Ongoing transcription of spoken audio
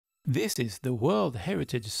This is the World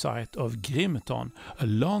Heritage Site of Grimeton, a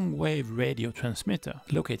long-wave radio transmitter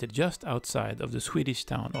located just outside of the Swedish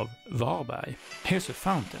town of Varberg. Here's a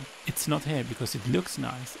fountain. It's not here because it looks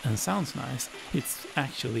nice and sounds nice, it's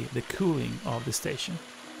actually the cooling of the station.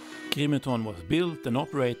 Grimeton was built and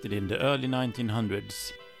operated in the early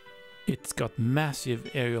 1900s. It's got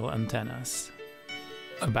massive aerial antennas,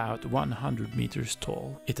 about 100 meters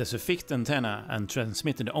tall. It has a fixed antenna and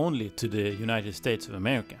transmitted only to the United States of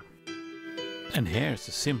America. And here's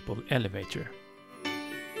a simple elevator.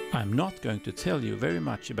 I'm not going to tell you very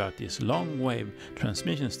much about this long-wave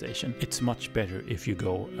transmission station. It's much better if you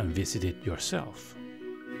go and visit it yourself.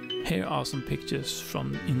 Here are some pictures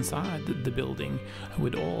from inside the building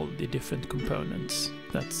with all the different components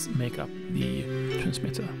that make up the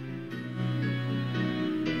transmitter.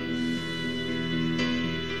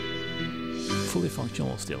 Fully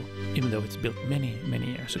functional still, even though it's built many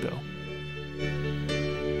years ago.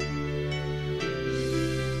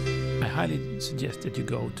 I highly suggest that you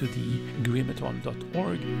go to the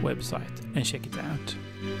grimeton.org website and check it out.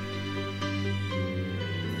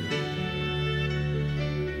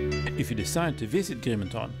 If you decide to visit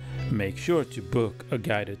Grimeton, make sure to book a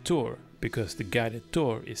guided tour, because the guided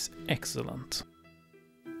tour is excellent.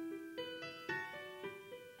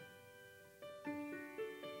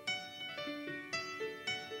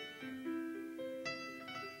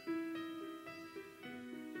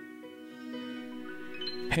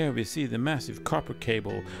 Here we see the massive copper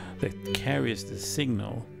cable that carries the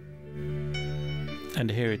signal. And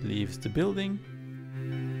here it leaves the building.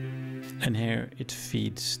 And here it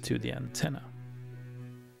feeds to the antenna.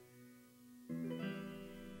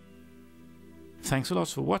 Thanks a lot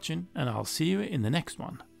for watching, and I'll see you in the next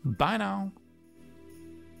one. Bye now!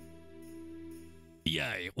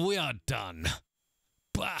 Yay, we are done.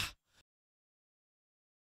 Bah!